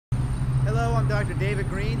Dr. David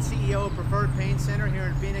Greene, CEO of Preferred Pain Center here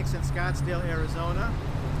in Phoenix and Scottsdale, Arizona.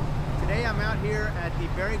 Today I'm out here at the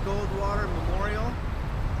Barry Goldwater Memorial.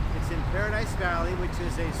 It's in Paradise Valley, which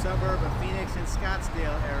is a suburb of Phoenix and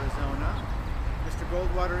Scottsdale, Arizona. Mr.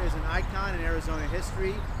 Goldwater is an icon in Arizona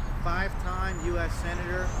history, 5-time U.S.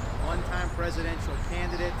 Senator, 1-time presidential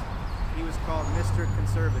candidate. He was called Mr.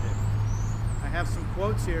 Conservative. I have some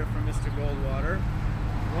quotes here from Mr. Goldwater,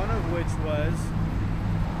 one of which was,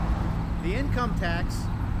 "The income tax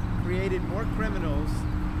created more criminals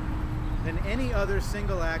than any other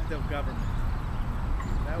single act of government."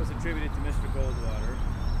 That was attributed to Mr. Goldwater.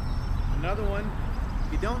 Another one,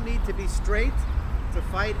 "You don't need to be straight to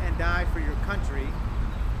fight and die for your country.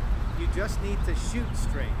 You just need to shoot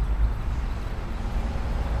straight."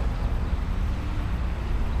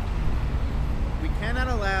 "We cannot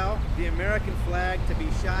allow the American flag to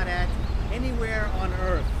be shot at anywhere on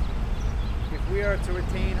earth if we are to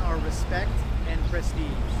retain our respect and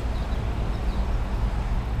prestige."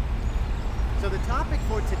 So the topic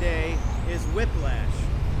for today is whiplash.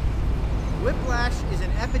 Whiplash is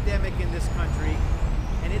an epidemic in this country,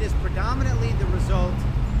 and it is predominantly the result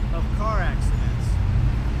of car accidents.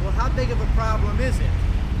 Well, how big of a problem is it?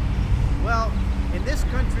 Well, in this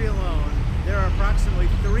country alone, there are approximately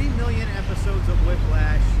 3 million episodes of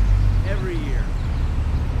whiplash every year.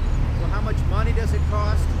 Well, how much money does it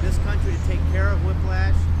cost this country to take care of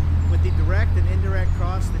whiplash? With the direct and indirect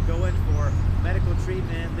costs that go in for medical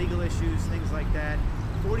treatment, legal issues, things like that,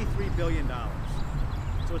 $43 billion.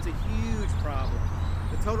 So it's a huge problem.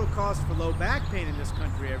 The total cost for low back pain in this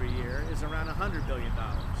country every year is around $100 billion.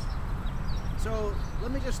 So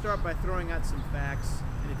let me just start by throwing out some facts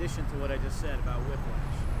in addition to what I just said about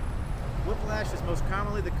whiplash. Whiplash is most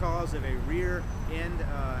commonly the cause of a rear end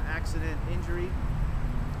accident injury.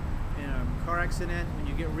 In a car accident, when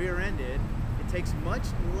you get rear-ended, it takes much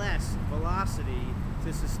less velocity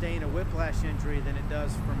to sustain a whiplash injury than it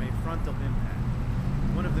does from a frontal impact.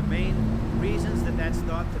 One of the main reasons that that's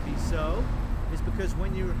thought to be so is because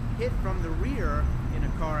when you're hit from the rear in a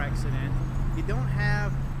car accident, you don't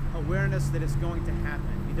have awareness that it's going to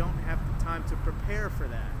happen. You don't have the time to prepare for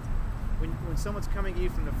that. When someone's coming at you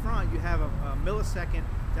from the front, you have a millisecond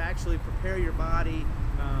to actually prepare your body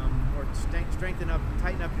or strengthen up,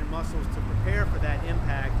 tighten up your muscles to prepare for that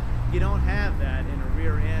impact. You don't have that in a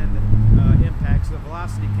rear end impact, so the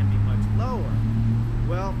velocity can be much lower.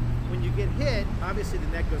 Well, when you get hit, obviously the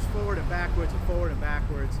neck goes forward and backwards and forward and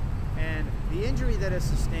backwards, and the injury that is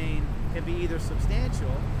sustained can be either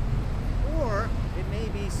substantial or it may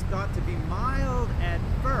be thought to be mild at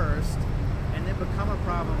first and then become a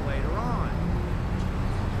problem later on.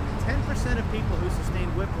 10% of people who sustain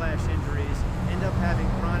whiplash injuries end up having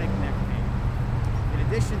chronic neck pain. In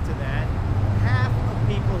addition to that, half of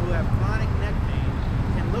people who have chronic neck pain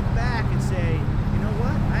can look back and say, you know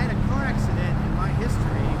what, I had a car accident in my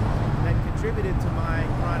history that contributed to my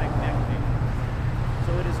chronic neck pain.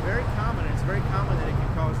 So it is very common, and it's very common that it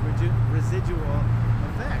can cause residual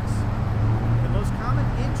effects. The most common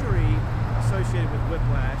injury associated with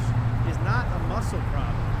whiplash is not a muscle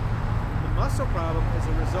problem. The muscle problem is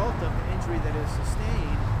a result of the injury that is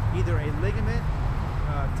sustained, either a ligament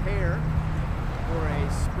tear or a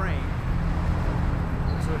sprain.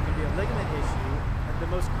 So it can be a ligament issue. The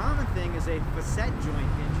most common thing is a facet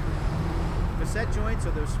joint injury. Facet joints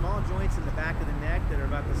are those small joints in the back of the neck that are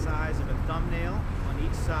about the size of a thumbnail on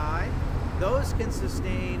each side. Those can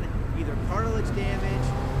sustain either cartilage damage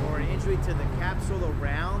or an injury to the capsule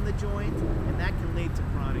around the joint, and that can lead to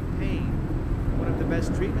chronic pain. One of the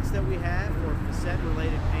best treatments that we have for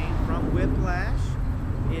facet-related pain from whiplash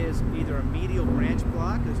is either a medial branch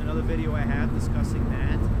block, there's another video I have discussing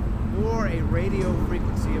that, or a radio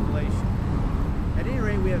frequency ablation. At any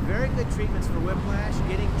rate, we have very good treatments for whiplash.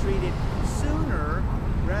 Getting treated sooner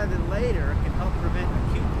rather than later can help prevent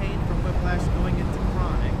acute pain from whiplash going into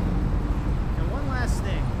chronic. And one last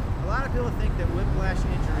thing, a lot of people think that whiplash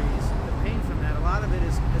injuries, the pain from that, a lot of it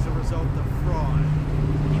is as a result of fraud.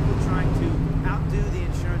 People trying to outdo the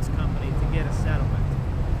insurance company to get a settlement.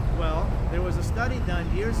 Well, there was a study done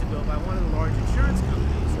years ago by one of the large insurance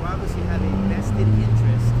companies who obviously have a vested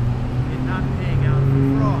interest in not paying out for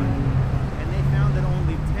fraud. And they found that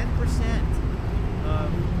only 10%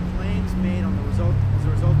 of claims made as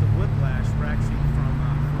a result of whiplash were actually from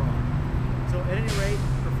fraud. So at any rate,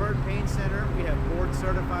 Preferred Pain Center, we have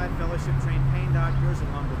board-certified, fellowship-trained pain doctors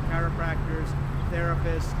along with chiropractors,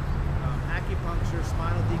 therapists, acupuncture,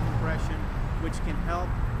 spinal decompression, which can help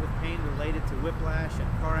with pain related to whiplash and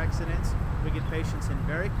car accidents. We get patients in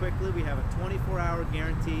very quickly. We have a 24-hour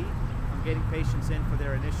guarantee on getting patients in for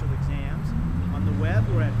their initial exams. On the web,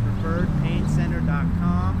 we're at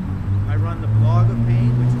preferredpaincenter.com. I run the blog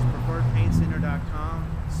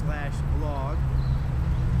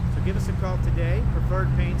So give us a call today, Preferred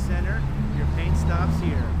Pain Center. Your pain stops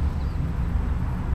here.